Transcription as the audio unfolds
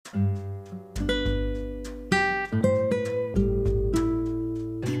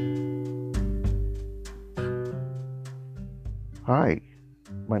Hi,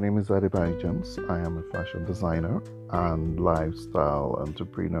 my name is Adebayo James. I am a fashion designer and lifestyle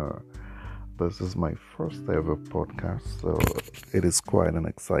entrepreneur. This is my first ever podcast, so it is quite an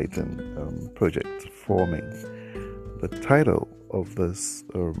exciting project for me. The title of this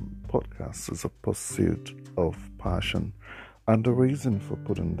podcast is A Pursuit of Passion, and the reason for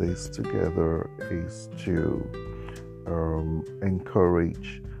putting this together is to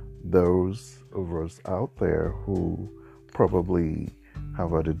encourage those of us out there who probably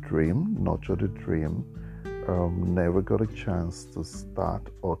have had a dream, nurtured a dream, never got a chance to start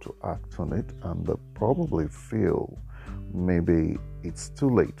or to act on it, and they probably feel maybe it's too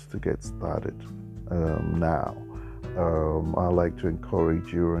late to get started now. I like to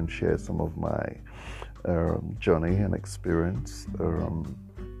encourage you and share some of my journey and experience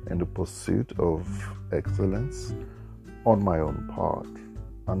in the pursuit of excellence on my own part,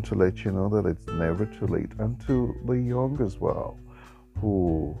 and to let you know that it's never too late, and to the young as well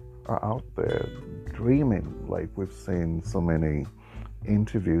who are out there dreaming, like we've seen so many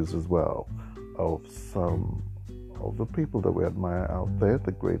interviews as well of some of the people that we admire out there,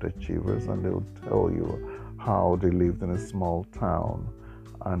 the great achievers, and they'll tell you how they lived in a small town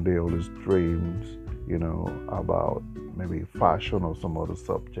and they always dreamed, about maybe fashion or some other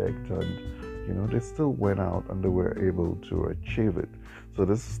subject, and they still went out and they were able to achieve it. So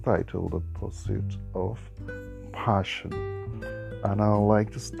this is titled The Pursuit of Passion. And I'd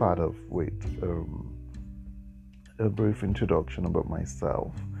like to start off with a brief introduction about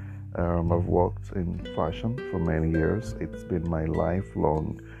myself. I've worked in fashion for many years. It's been my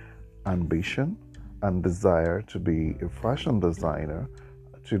lifelong ambition and desire to be a fashion designer,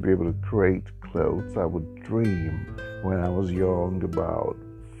 to be able to create clothes. I would dream when I was young about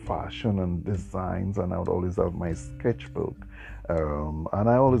fashion and designs, and I would always have my sketchbook, and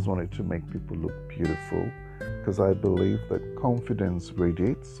I always wanted to make people look beautiful, because I believe that confidence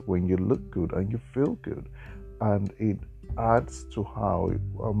radiates when you look good and you feel good, and it adds to how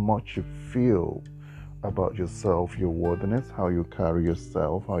much you feel about yourself, your worthiness, how you carry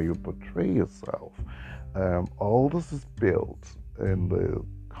yourself, how you portray yourself. All this is built in the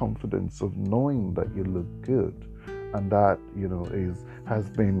confidence of knowing that you look good, and that has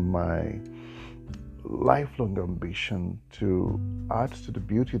been my lifelong ambition, to add to the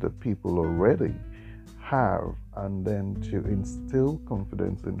beauty that people already have, and then to instill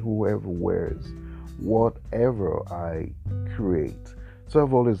confidence in whoever wears whatever I create. So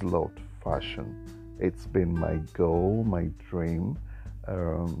I've always loved fashion. It's been my goal, my dream,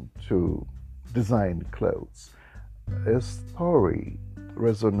 to design clothes. A story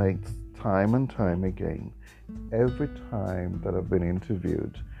resonates time and time again every time that I've been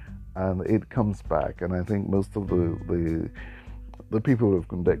interviewed, and it comes back. And I think most of the people who have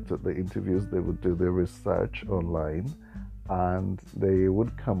conducted the interviews, they would do their research online, and they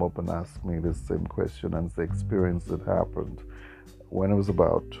would come up and ask me the same question and the experience that happened when I was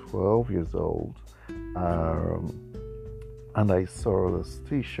about 12 years old. And I saw this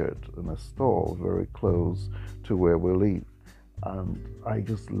t-shirt in a store very close to where we live. And I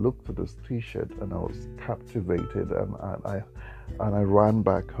just looked at this t-shirt and I was captivated, and I ran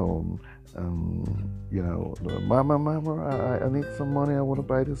back home, Mama, I need some money, I want to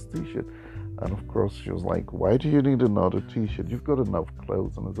buy this t-shirt. And of course she was like, why do you need another t-shirt? You've got enough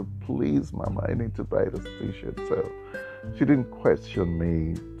clothes. And I said, please, Mama, I need to buy this t-shirt. So she didn't question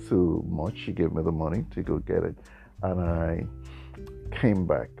me too much. She gave me the money to go get it. And I came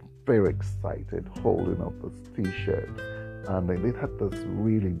back very excited, holding up this t-shirt. And it had this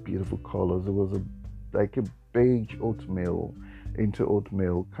really beautiful colors. It was like a beige oatmeal into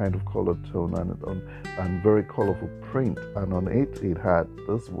oatmeal kind of color tone, and very colorful print. And on it had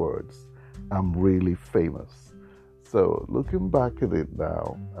these words, I'm really famous. So looking back at it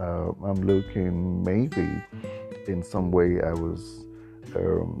now, I'm looking, maybe in some way I was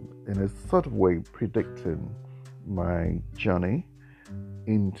in a sort of way predicting my journey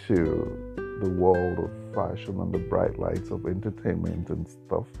into the world of fashion and the bright lights of entertainment and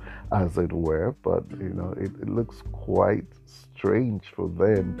stuff, as it were. But it looks quite strange for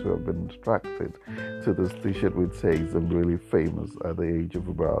them to have been attracted to this t-shirt which says I'm really famous at the age of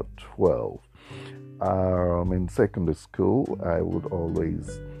about 12. In secondary school, I would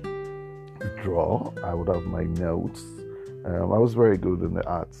always draw. I would have my notes. I was very good in the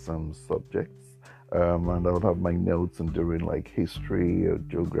arts subjects. And I would have my notes, and during like history or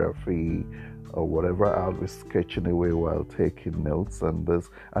geography or whatever, I'll be sketching away while taking notes. And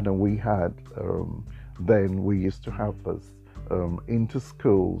then we had, then we used to have this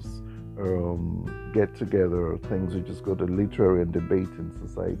inter-schools get together things. We just go to literary and debating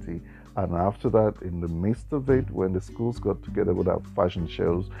society, And after that, in the midst of it, when the schools got together would have fashion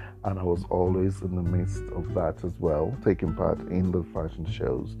shows, and I was always in the midst of that as well, taking part in the fashion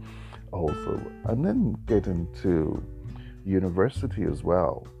shows also. And then getting to university as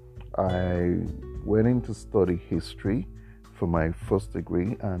well. I went in to study history for my first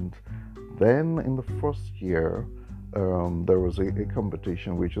degree, and then in the first year, there was a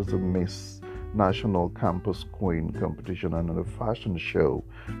competition which was a Miss National Campus Queen competition and a fashion show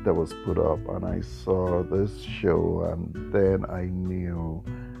that was put up. And I saw this show, and then I knew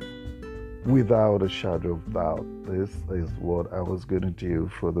without a shadow of doubt this is what I was going to do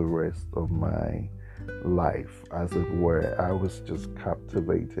for the rest of my life, as it were. I was just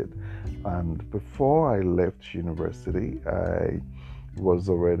captivated. And before I left university, I was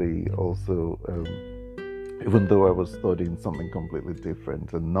already also, even though I was studying something completely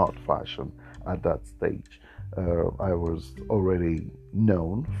different and not fashion at that stage, I was already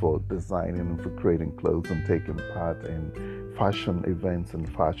known for designing and for creating clothes and taking part in fashion events and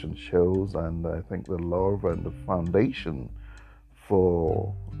fashion shows. And I think the love and the foundation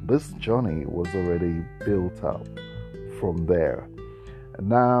for this journey was already built up from there.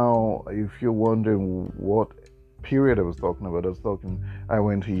 Now, if you're wondering what period I was talking about, I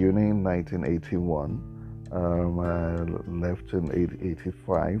went to uni in 1981. I left in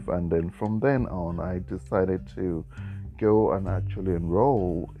 85, and then from then on, I decided to go and actually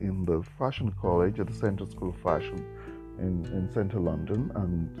enroll in the fashion college at the Centre School of Fashion in central London,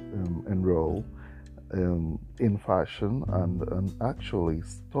 and enroll in fashion and actually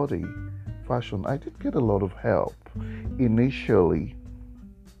study fashion. I did get a lot of help initially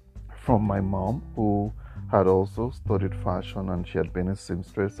from my mom, who had also studied fashion, and she had been a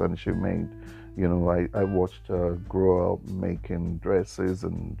seamstress, and she made, I watched her grow up making dresses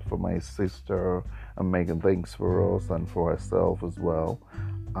and for my sister and making things for us and for herself as well.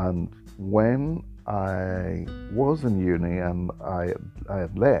 And when I was in uni and I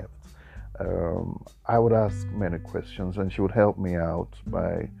had left, I would ask many questions, and she would help me out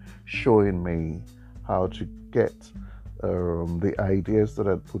by showing me how to get the ideas that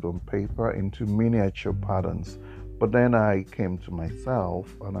I'd put on paper into miniature patterns. But then I came to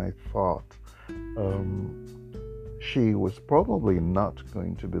myself and I thought, she was probably not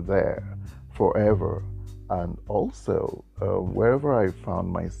going to be there forever. And also, wherever I found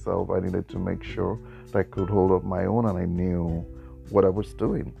myself, I needed to make sure that I could hold up my own and I knew what I was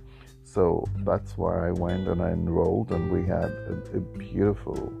doing. So that's why I went and I enrolled, and we had a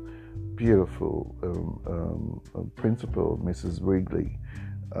beautiful principal, Mrs. Wrigley,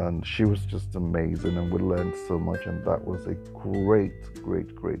 and she was just amazing, and we learned so much, and that was a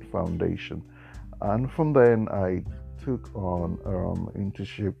great foundation. And from then I took on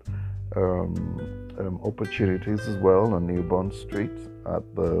internship opportunities as well on Newbond Street,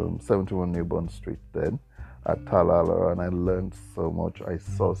 at the 71 Newbond Street then, at Talala, and I learned so much. I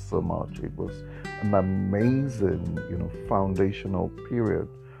saw so much. It was an amazing, foundational period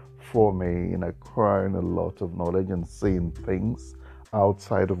for me in acquiring a lot of knowledge and seeing things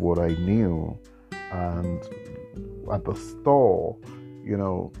outside of what I knew. And at the store,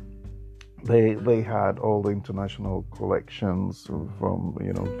 they had all the international collections from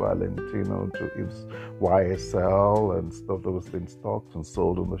Valentino to YSL and stuff that was being stocked and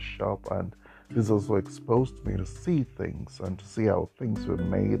sold in the shop. And this also exposed me to see things and to see how things were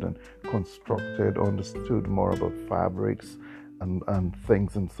made and constructed, understood more about fabrics and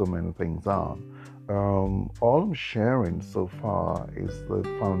things, and so many things on. All I'm sharing so far is the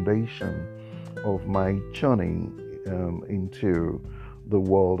foundation of my journey into the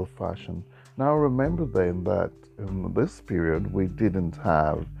world of fashion. Now remember then that in this period we didn't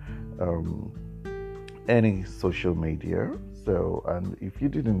have any social media. So, and if you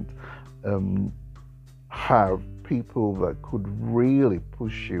didn't have people that could really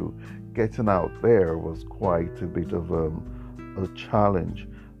push you, getting out there was quite a bit of a challenge.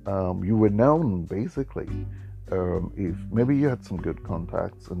 You were known basically if maybe you had some good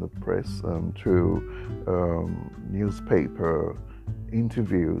contacts in the press through newspaper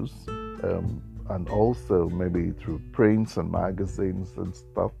interviews, and also maybe through prints and magazines and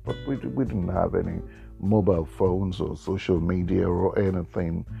stuff, but we didn't have any mobile phones or social media or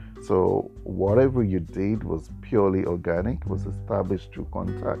anything. So whatever you did was purely organic, was established through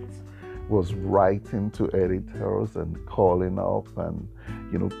contacts, was writing to editors and calling up and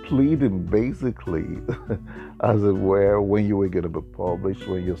pleading basically as it were, when you were going to be published,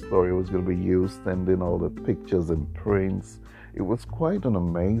 when your story was going to be used, sending all the pictures and prints. It was quite an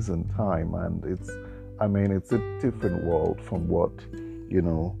amazing time, and it's a different world from what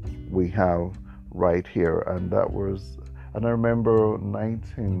we have right here. And that was And I remember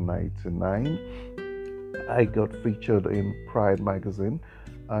 1999, I got featured in Pride magazine.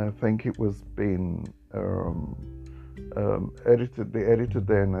 I think it was being edited. The editor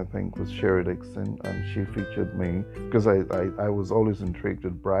then, I think, was Sherry Dixon, and she featured me because I was always intrigued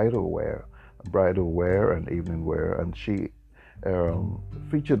with bridal wear and evening wear, and she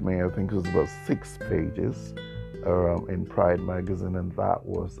featured me. I think it was about 6 pages in Pride magazine, and that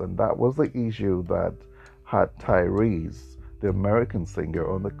was the issue that had Tyrese, the American singer,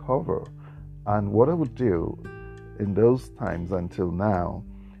 on the cover. And what I would do in those times until now,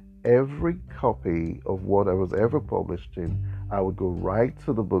 every copy of what I was ever published in, I would go right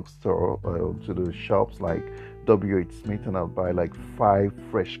to the bookstore, to the shops like W.H. Smith, and I'll buy like 5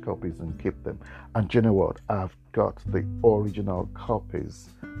 fresh copies and keep them. And you know what? I've got the original copies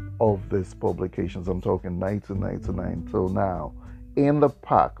of these publications. I'm talking 1999 till now, in the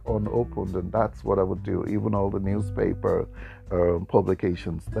pack, unopened, and that's what I would do, even all the newspaper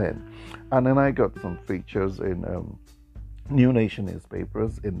publications then. And then I got some features in New Nation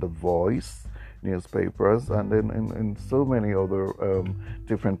newspapers, in The Voice newspapers, and then in so many other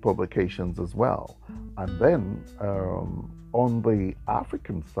different publications as well. And then on the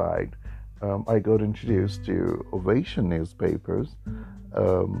African side, I got introduced to Ovation newspapers,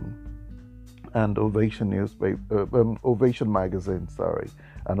 and Ovation magazine,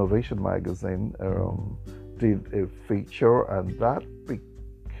 and Ovation magazine did a feature, and that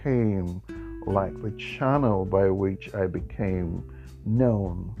became like the channel by which I became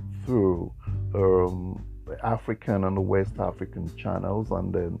known through the African and the West African channels.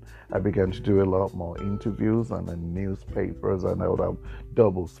 And then I began to do a lot more interviews and then newspapers, and I would have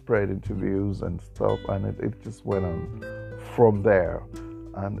double spread interviews and stuff, and it just went on from there.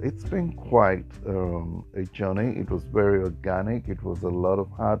 And it's been quite a journey. It was very organic. It was a lot of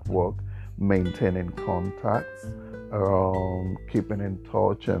hard work, maintaining contacts, keeping in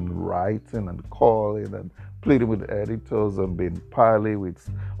touch and writing and calling and pleading with editors and being pally with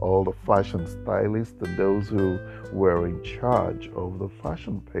all the fashion stylists and those who were in charge of the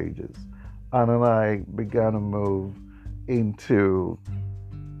fashion pages. And then I began to move into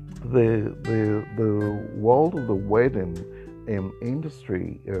the world of the wedding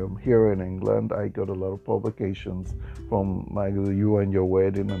industry here in England. I got a lot of publications from You and Your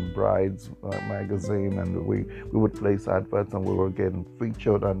Wedding and Brides magazine, and we would place adverts, and we were getting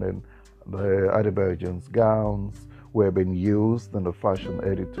featured, and then the Adebayo's gowns were being used in the fashion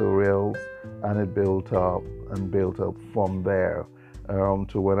editorials, and it built up from there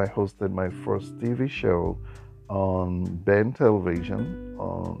to when I hosted my first TV show on Ben Television,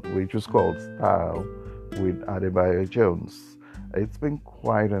 which was called Style with Adebayo Jones. It's been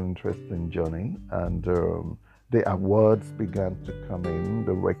quite an interesting journey, and the awards began to come in,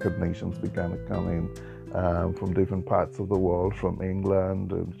 the recognitions began to come in from different parts of the world, from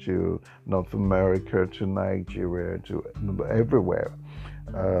England to North America to Nigeria to everywhere.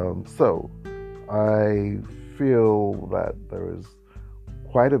 So I feel that there is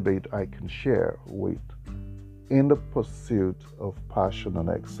quite a bit I can share in the pursuit of passion and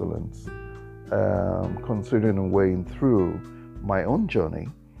excellence. Considering and weighing through my own journey,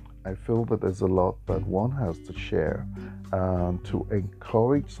 I feel that there's a lot that one has to share to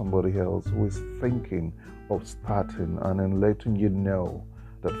encourage somebody else who is thinking of starting, and then letting you know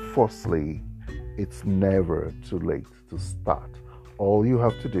that firstly, it's never too late to start. All you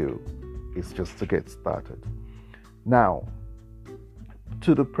have to do is just to get started. Now,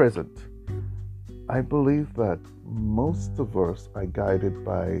 to the present, I believe that most of us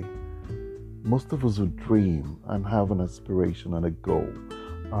who dream and have an aspiration and a goal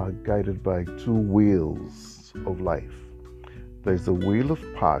are guided by 2 wheels of life. There's a wheel of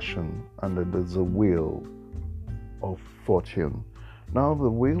passion, and then there's a wheel of fortune. Now, the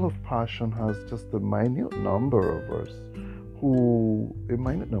wheel of passion has just a minute number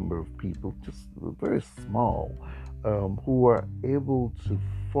of people, just very small, who are able to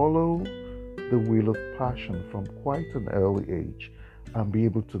follow the wheel of passion from quite an early age and be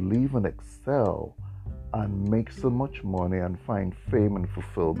able to live and excel and make so much money and find fame and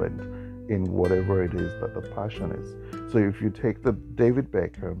fulfillment in whatever it is that the passion is. So if you take David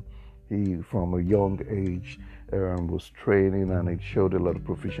Beckham, he from a young age was training, and it showed a lot of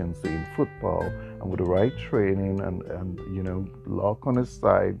proficiency in football, and with the right training and luck on his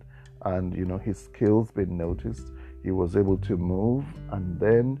side, and his skills being noticed, he was able to move and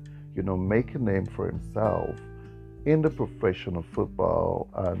then make a name for himself in the profession of football,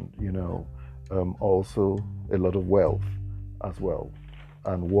 and also a lot of wealth as well,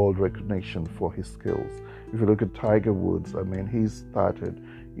 and world recognition for his skills. If you look at Tiger Woods, he started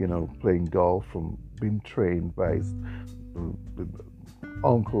playing golf from being trained by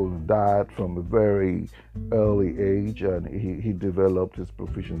uncle and dad from a very early age, and he developed his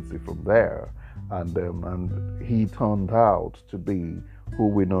proficiency from there, and he turned out to be who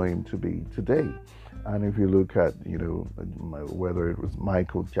we know him to be today. And if you look at, whether it was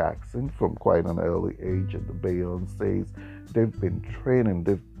Michael Jackson from quite an early age, and the Beyoncés, they've been training,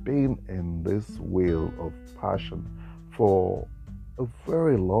 they've been in this wheel of passion for a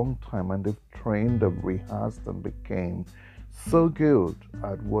very long time, and they've trained, they've rehearsed, and became so good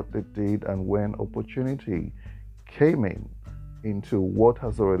at what they did. And when opportunity came into what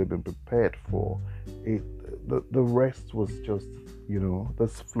has already been prepared for it, the rest was just,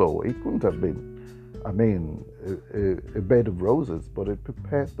 this flow. It couldn't have been, a bed of roses, but it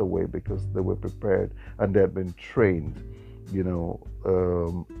prepared the way because they were prepared and they had been trained,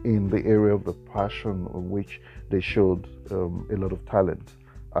 in the area of the passion, in which they showed a lot of talent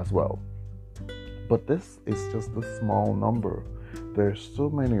as well. But this is just a small number. There's so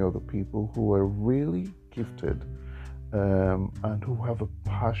many other people who are really gifted, and who have a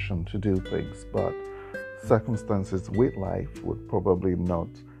passion to do things, but circumstances with life would probably not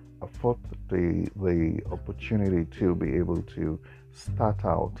afford the opportunity to be able to start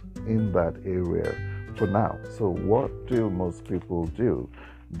out in that area for now. So what do most people do?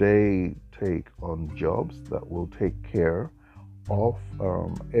 They take on jobs that will take care of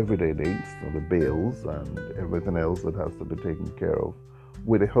everyday needs, the bills and everything else that has to be taken care of,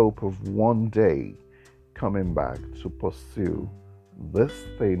 with the hope of one day coming back to pursue this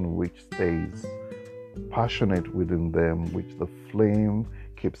thing which stays passionate within them, which the flame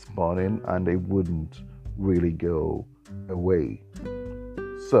keeps burning and they wouldn't really go away.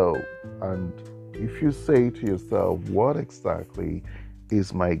 So, and if you say to yourself, what exactly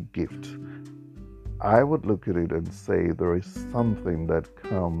is my gift? I would look at it and say there is something that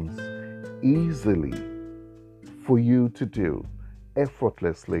comes easily for you to do,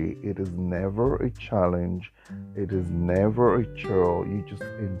 effortlessly. It is never a challenge. It is never a chore. You just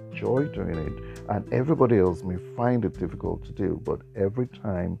enjoy doing it. And everybody else may find it difficult to do, but every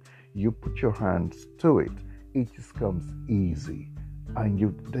time you put your hands to it, it just comes easy. And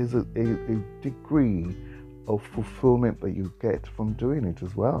there's a degree of fulfillment that you get from doing it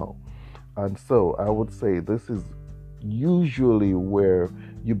as well. And so I would say this is usually where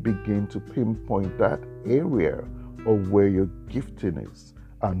you begin to pinpoint that area of where your gifting is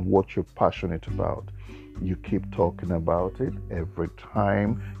and what you're passionate about. You keep talking about it every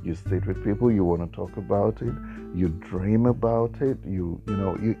time you sit with people. You want to talk about it. You dream about it.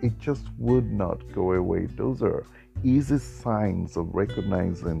 It just would not go away. Those are easy signs of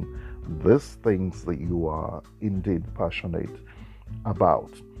recognizing these things that you are indeed passionate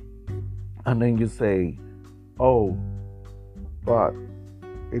about. And then you say, oh, but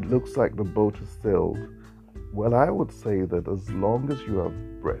it looks like the boat is sailed. Well, I would say that as long as you have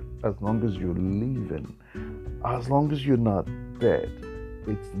breath, as long as you're living, as long as you're not dead,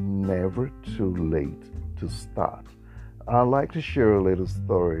 it's never too late to start. I'd like to share a little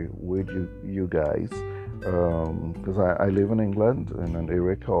story with you guys, because I live in England in an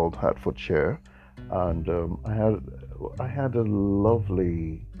area called Hertfordshire, and I had a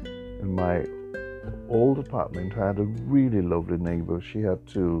lovely, in my old apartment, I had a really lovely neighbor. She had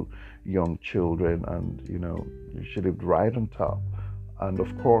 2 young children, and she lived right on top. And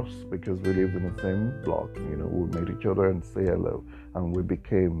of course, because we lived in the same block, we met each other and say hello, and we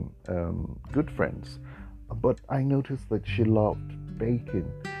became good friends. But I noticed that she loved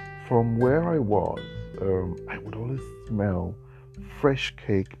baking. From where I was, I would always smell fresh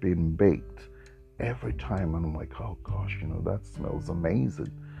cake being baked every time, and I'm like, oh gosh, that smells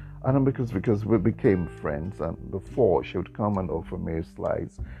amazing. And then because we became friends, and before she would come and offer me a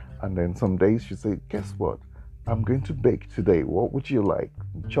slice, and then some days she'd say, guess what? I'm going to bake today. What would you like?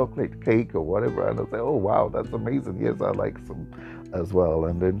 Chocolate cake or whatever? And I'd say, oh wow, that's amazing. Yes, I like some as well.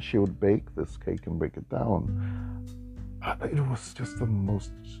 And then she would bake this cake and break it down. It was just the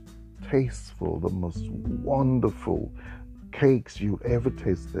most tasteful, the most wonderful cakes you ever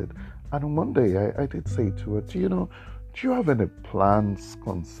tasted. And one day I did say to her, do you have any plans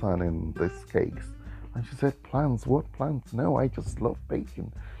concerning these cakes? And she said, plans? What plans? No, I just love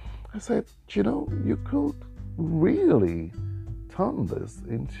baking. I said, you could really turn this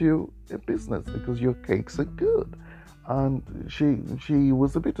into a business because your cakes are good. And she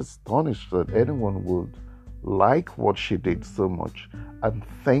was a bit astonished that anyone would like what she did so much and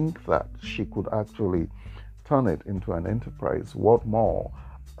think that she could actually turn it into an enterprise. What more?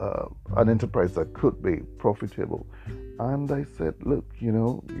 An enterprise that could be profitable. And I said, look,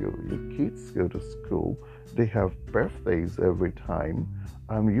 your kids go to school, they have birthdays every time.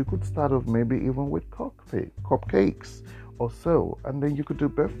 You could start off maybe even with cupcakes or so, and then you could do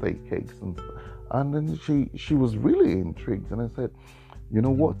birthday cakes. And then she was really intrigued. And I said,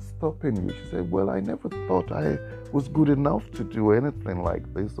 what's stopping you? She said, well, I never thought I was good enough to do anything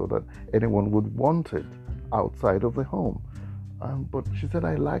like this or that anyone would want it outside of the home. But she said,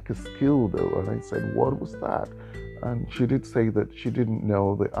 I like a skill though. And I said, what was that? And she did say that she didn't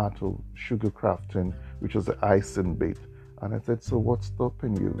know the art of sugar crafting, which was the icing bit. And I said, so what's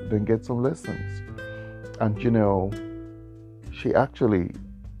stopping you? Then get some lessons. And she actually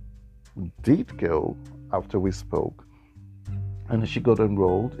did go after we spoke. And she got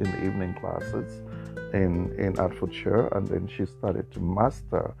enrolled in the evening classes in Hertfordshire, and then she started to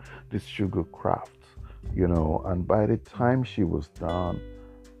master this sugar craft, and by the time she was done,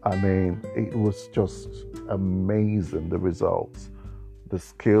 I mean, it was just amazing, the results, the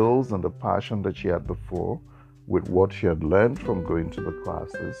skills and the passion that she had before with what she had learned from going to the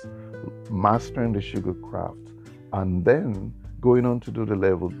classes, mastering the sugar craft, and then going on to do the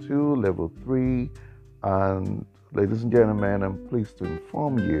level 2, level 3, and ladies and gentlemen, I'm pleased to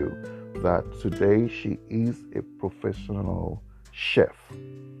inform you that today she is a professional chef,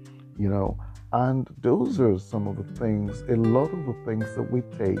 and those are some of the things, a lot of the things that we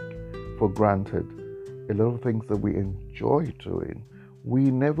take for granted, a lot of things that we enjoy doing. We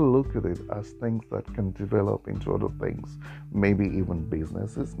never look at it as things that can develop into other things, maybe even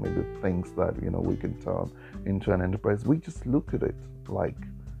businesses, maybe things that, we can turn into an enterprise. We just look at it like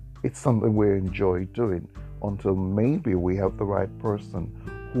it's something we enjoy doing until maybe we have the right person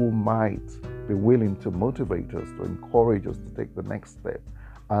who might be willing to motivate us, to encourage us to take the next step,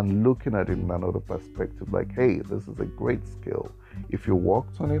 and looking at it in another perspective, like, hey, this is a great skill. If you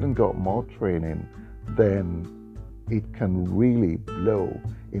worked on it and got more training, then it can really blow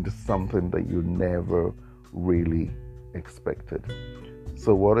into something that you never really expected.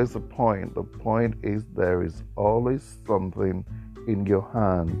 So what is the point? The point is there is always something in your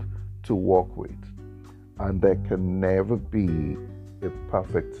hand to work with, and there can never be a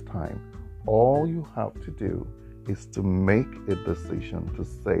perfect time. All you have to do is to make a decision to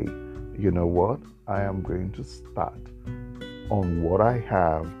say, you know what, I am going to start on what I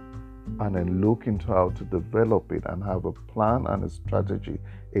have, and then look into how to develop it and have a plan and a strategy,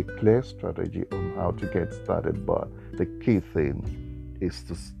 a clear strategy on how to get started. But the key thing is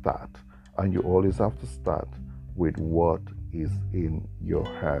to start, and you always have to start with what is in your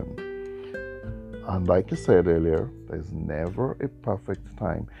hand. And like I said earlier, there's never a perfect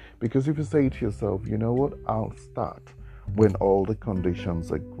time, because if you say to yourself, you know what, I'll start when all the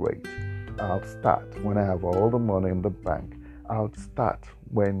conditions are great. I'll start when I have all the money in the bank. I'll start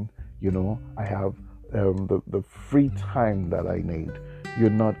when I have the free time that I need.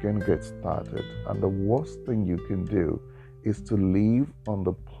 You're not going to get started. And the worst thing you can do is to live on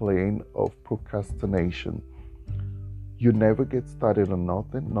the plane of procrastination. You never get started on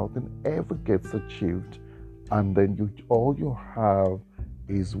nothing. Nothing ever gets achieved. And then all you have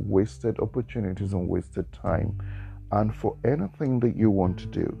is wasted opportunities and wasted time. And for anything that you want to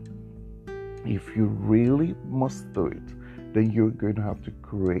do, if you really must do it, then you're going to have to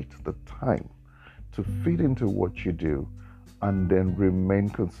create the time to fit into what you do, and then remain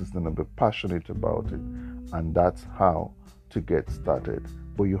consistent and be passionate about it. And that's how to get started.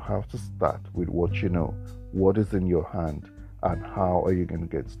 But you have to start with what you know, what is in your hand, and how are you going to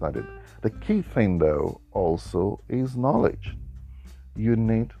get started. The key thing, though, also is knowledge. You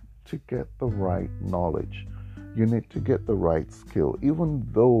need to get the right knowledge. You need to get the right skill, even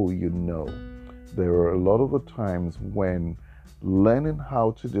though there are a lot of the times when learning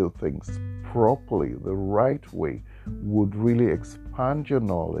how to do things properly, the right way, would really expand your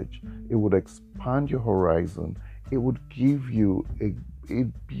knowledge. It would expand your horizon. It would give you a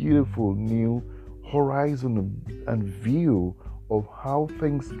beautiful new horizon and view of how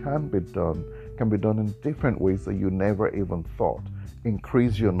things can be done in different ways that you never even thought.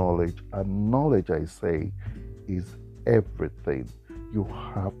 Increase your knowledge, and knowledge, I say, is everything. You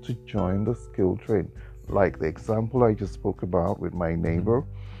have to join the skill train. Like the example I just spoke about with my neighbor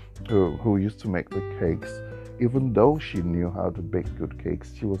who used to make the cakes. Even though she knew how to bake good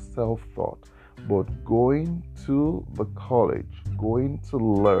cakes, she was self-taught. But going to the college, going to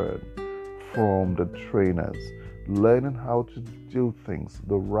learn from the trainers, learning how to do things,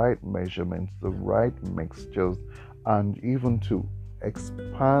 the right measurements, the right mixtures, and even to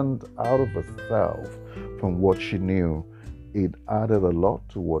expand out of herself from what she knew, it added a lot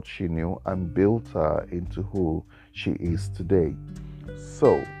to what she knew and built her into who she is today.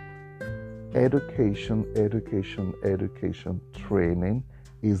 So, education, training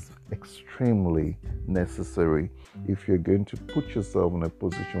is extremely necessary if you're going to put yourself in a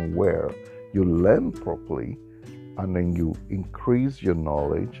position where you learn properly and then you increase your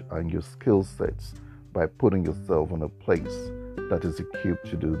knowledge and your skill sets by putting yourself in a place that is equipped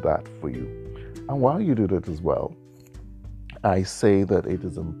to do that for you. And while you do that as well, I say that it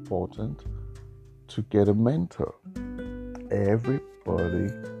is important to get a mentor. Everybody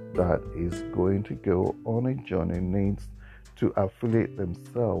that is going to go on a journey needs to affiliate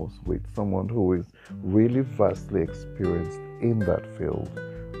themselves with someone who is really vastly experienced in that field.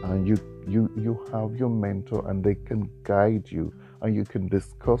 And you have your mentor, and they can guide you, and you can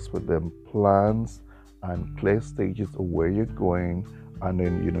discuss with them plans and clear stages of where you're going, and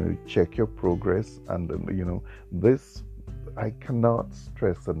then check your progress. And then this, I cannot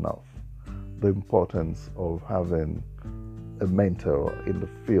stress enough the importance of having a mentor in the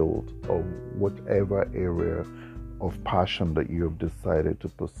field of whatever area of passion that you have decided to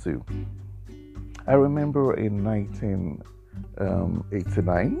pursue. I remember in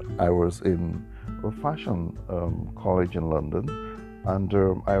 1989, I was in a fashion college in London, and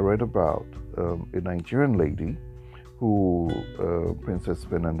I read about a Nigerian lady who, Princess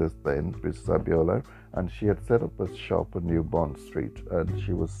Fernandez then, Princess Abiola, and she had set up a shop on New Bond Street, and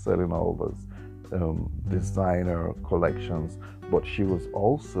she was selling all those designer collections, but she was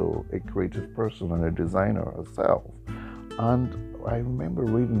also a creative person and a designer herself. And I remember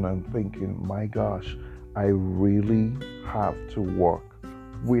reading and thinking, my gosh, I really have to work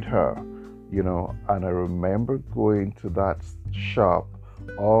with her, and I remember going to that shop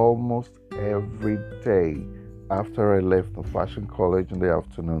almost every day after I left the fashion college in the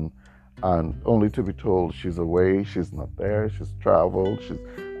afternoon, and only to be told she's away, she's not there, she's traveled,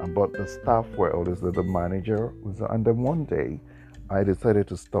 but the staff were always there, the manager was there. And then one day I decided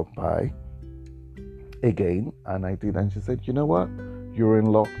to stop by again, and I did, and she said, you know what, you're in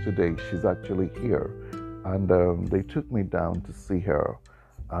luck today, she's actually here. And they took me down to see her,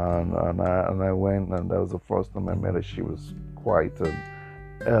 and I went, and that was the first time I met her. She was quite an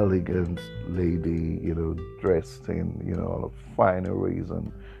elegant lady, dressed in all of fineries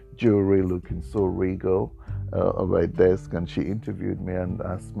and jewelry, looking so regal on my desk. And she interviewed me and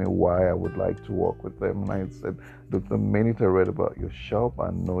asked me why I would like to work with them. And I said, look, the minute I read about your shop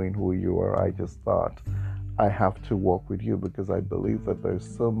and knowing who you are, I just thought I have to work with you because I believe that there's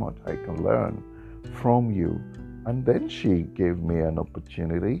so much I can learn from you. And then she gave me an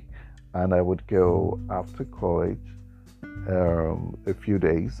opportunity, and I would go after college a few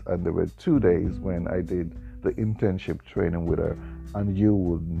days, and there were 2 days when I did the internship training with her, and you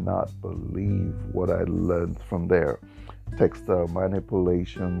would not believe what I learned from there. Textile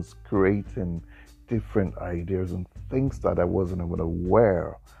manipulations, creating different ideas and things that I wasn't even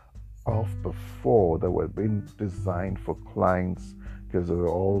aware of before that were being designed for clients, because there were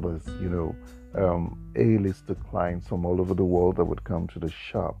all this, A-lister clients from all over the world that would come to the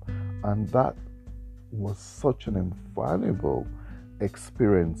shop. And that was such an invaluable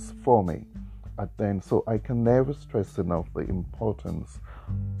experience for me. So I can never stress enough the importance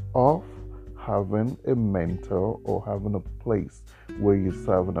of having a mentor or having a place where you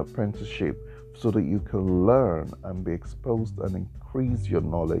serve an apprenticeship so that you can learn and be exposed and increase your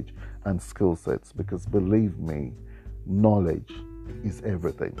knowledge and skill sets, because believe me, knowledge is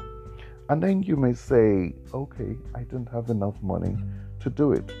everything. And then you may say, okay, I didn't have enough money to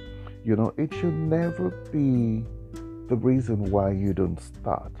do it. It should never be the reason why you don't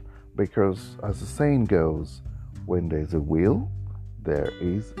start, because as the saying goes, when there's a will, there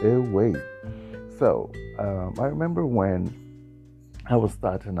is a way. So I remember when I was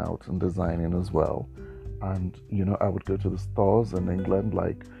starting out in designing as well, and I would go to the stores in England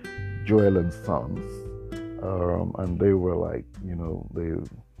like Joel and Sons, and they were like the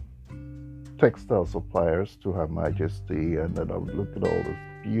textile suppliers to Her Majesty, and then I would look at all those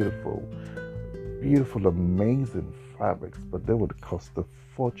beautiful, amazing fabrics, but they would cost a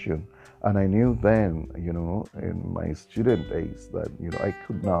fortune. And I knew then, in my student days, that I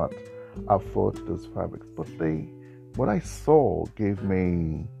could not afford those fabrics. But what I saw gave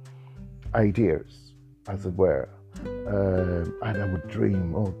me ideas, as it were. And I would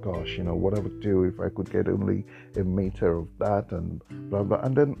dream, oh gosh, what I would do if I could get only a meter of that, and blah blah.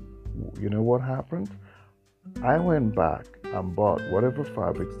 And then, what happened? I went back and bought whatever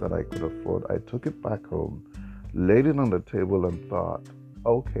fabrics that I could afford. I took it back home, laid it on the table, and thought,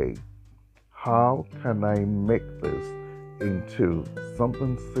 okay, how can I make this into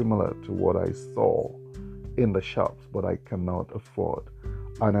something similar to what I saw in the shops, but I cannot afford?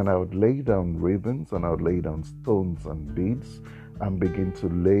 And then I would lay down ribbons, and I would lay down stones and beads, and begin to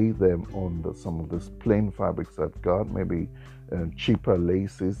lay them on some of these plain fabrics I've got, maybe cheaper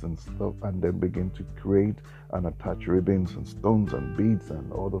laces and stuff, and then begin to create and attach ribbons and stones and beads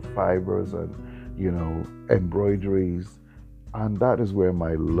and other fibers and, embroideries. And that is where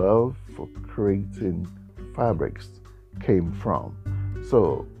my love for creating fabrics came from.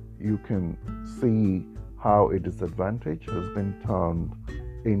 So you can see how a disadvantage has been turned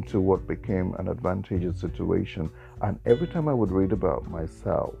into what became an advantageous situation. And every time I would read about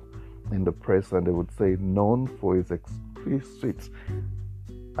myself in the press, and they would say known for his exquisite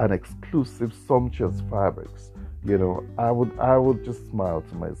and exclusive sumptuous fabrics, I would just smile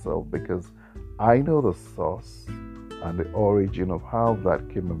to myself, because I know the source and the origin of how that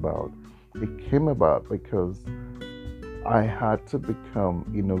came about. It came about because I had to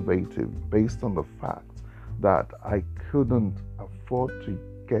become innovative based on the fact that I couldn't afford to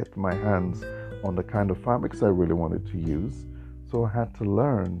get my hands on the kind of fabrics I really wanted to use. So I had to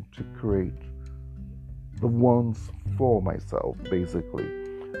learn to create the ones for myself, basically.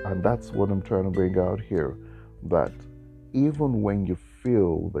 And that's what I'm trying to bring out here, that even when you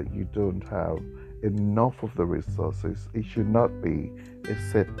feel that you don't have enough of the resources, it should not be a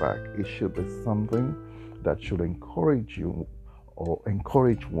setback. It should be something that should encourage you, or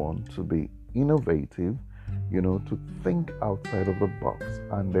encourage one to be innovative, to think outside of the box,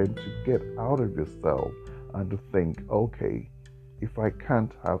 and then to get out of yourself and to think, okay, if I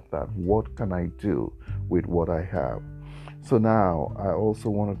can't have that, what can I do with what I have? So now I also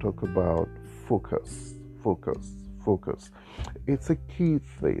want to talk about focus. It's a key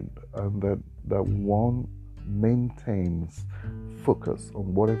thing, and that one maintains focus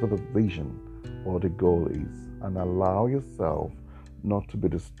on whatever the vision or the goal is, and allow yourself not to be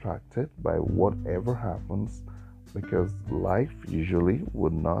distracted by whatever happens, because life usually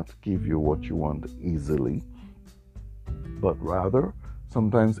would not give you what you want easily, but rather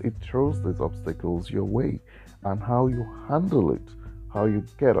sometimes it throws these obstacles your way. And how you handle it, how you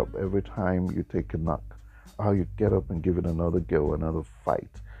get up every time you take a knock, how you get up and give it another go, another fight,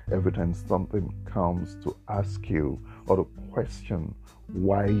 every time something comes to ask you or to question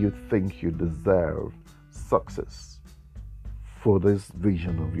why you think you deserve success for this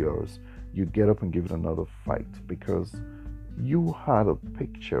vision of yours. You get up and give it another fight, because you had a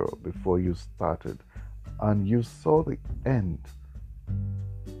picture before you started and you saw the end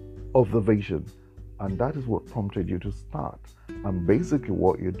of the vision, and that is what prompted you to start. And basically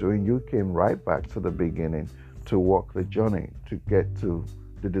what you're doing, you came right back to the beginning to walk the journey to get to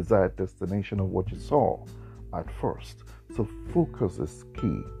the desired destination of what you saw at first. So focus is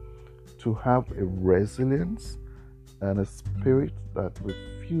key. To have a resilience and a spirit that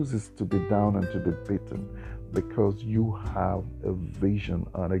refuses to be down and to be beaten, because you have a vision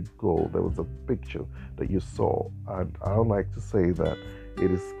and a goal. There was a picture that you saw. And I would like to say that it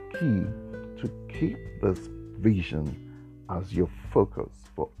is key to keep this vision as your focus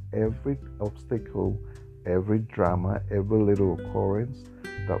for every obstacle, every drama, every little occurrence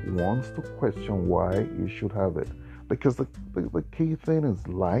that wants to question why you should have it. Because the key thing is,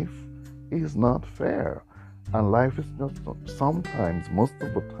 life is not fair. And life is not sometimes, most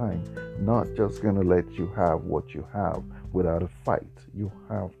of the time, not just going to let you have what you have without a fight. You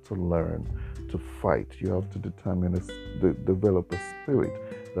have to learn to fight. You have to develop a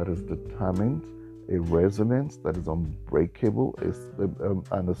spirit that is determined, a resilience that is unbreakable,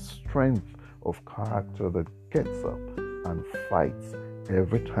 and a strength of character that gets up and fights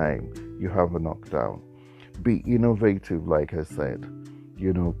every time you have a knockdown. Be innovative, like I said.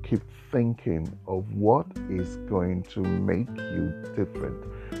 Keep thinking of what is going to make you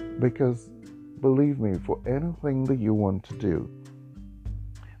different. Because believe me, for anything that you want to do,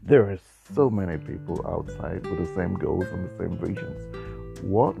 there are so many people outside with the same goals and the same visions.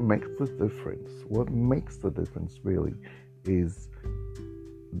 What makes the difference? What makes the difference really is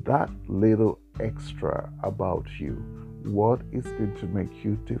that little extra about you. What is going to make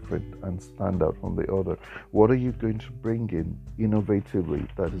you different and stand out from the other? What are you going to bring in innovatively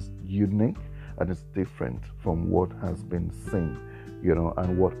that is unique and is different from what has been seen,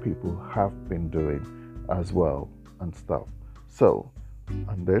 and what people have been doing as well and stuff. So,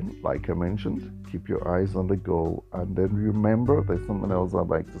 and then, like I mentioned, keep your eyes on the goal. And then remember, there's something else I'd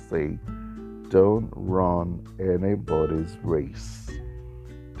like to say. Don't run anybody's race.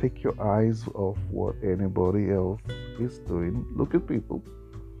 Take your eyes off what anybody else is doing. Look at people.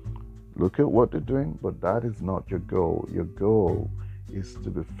 Look at what they're doing, but that is not your goal. Your goal is to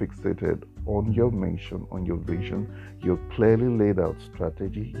be fixated on your mission, on your vision, your clearly laid out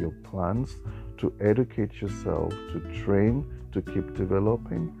strategy, your plans to educate yourself, to train, to keep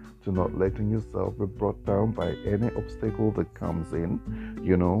developing, to not letting yourself be brought down by any obstacle that comes in,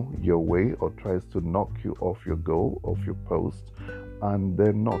 your way or tries to knock you off your goal, off your post, and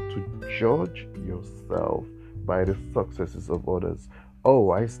then not to judge yourself by the successes of others.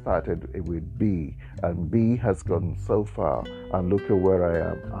 Oh, I started with B and B has gotten so far and look at where I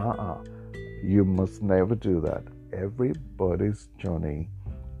am. You must never do that. Everybody's journey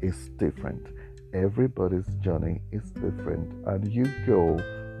is different. Everybody's journey is different, and you go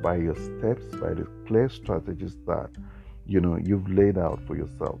by your steps, by the clear strategies that you've laid out for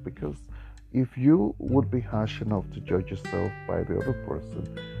yourself. Because if you would be harsh enough to judge yourself by the other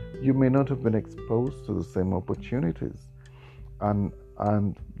person, you may not have been exposed to the same opportunities, and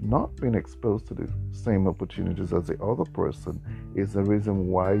not being exposed to the same opportunities as the other person is the reason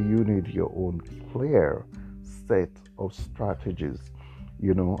why you need your own clear set of strategies,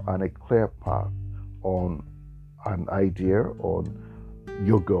 and a clear path on an idea, on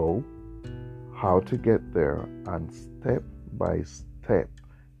your goal, how to get there, and step by step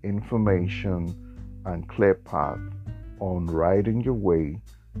information and clear path on riding your way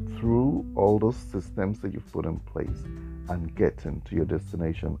through all those systems that you've put in place and getting to your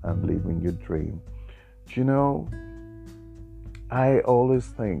destination and living your dream. I always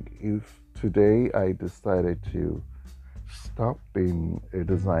think if today I decided to stop being a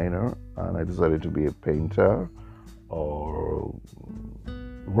designer and I decided to be a painter or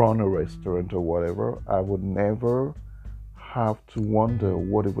run a restaurant or whatever, I would never have to wonder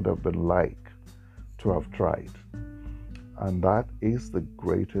what it would have been like to have tried. And that is the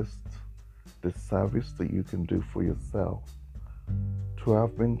greatest disservice that you can do for yourself. To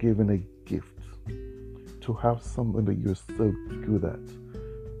have been given a gift, to have something that you're so good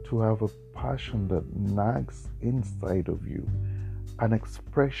at, to have a passion that nags inside of you, an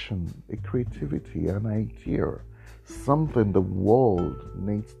expression, a creativity, an idea, something the world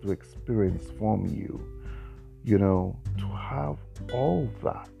needs to experience from you, to have all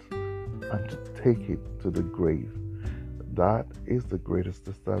that and to take it to the grave. That is the greatest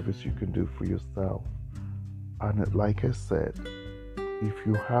disservice you can do for yourself. And like I said, if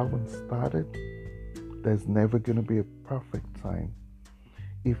you haven't started, there's never going to be a perfect time.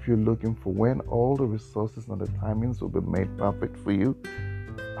 If you're looking for when all the resources and the timings will be made perfect for you,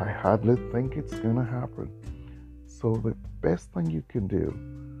 I hardly think it's going to happen. So the best thing you can do,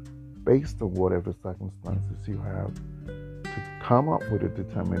 based on whatever circumstances you have, to come up with a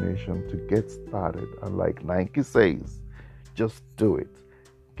determination to get started. And like Nike says, just do it.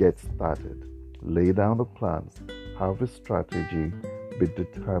 Get started. Lay down the plans. Have a strategy. Be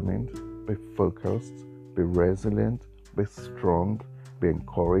determined. Be focused. Be resilient. Be strong. Be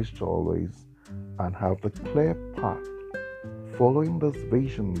encouraged always. And have the clear path. Following this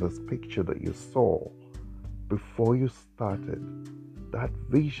vision, this picture that you saw before you started. That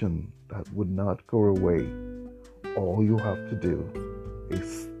vision that would not go away. All you have to do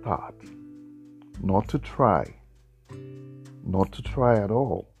is start. Not to try. Not to try at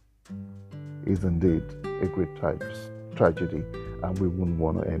all is indeed a great tragedy, and we wouldn't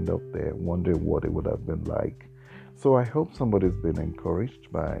want to end up there wondering what it would have been like. So I hope somebody's been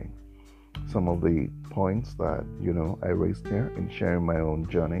encouraged by some of the points that I raised here in sharing my own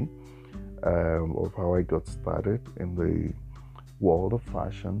journey of how I got started in the world of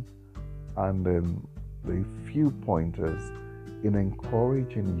fashion, and then the few pointers in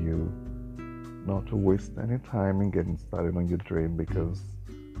encouraging you not to waste any time in getting started on your dream, because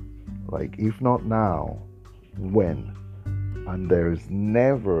if not now, when? And there is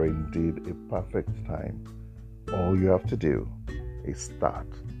never indeed a perfect time. All you have to do is start.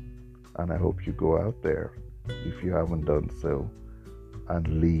 And I hope you go out there, if you haven't done so,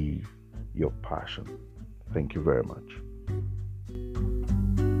 and live your passion. Thank you very much.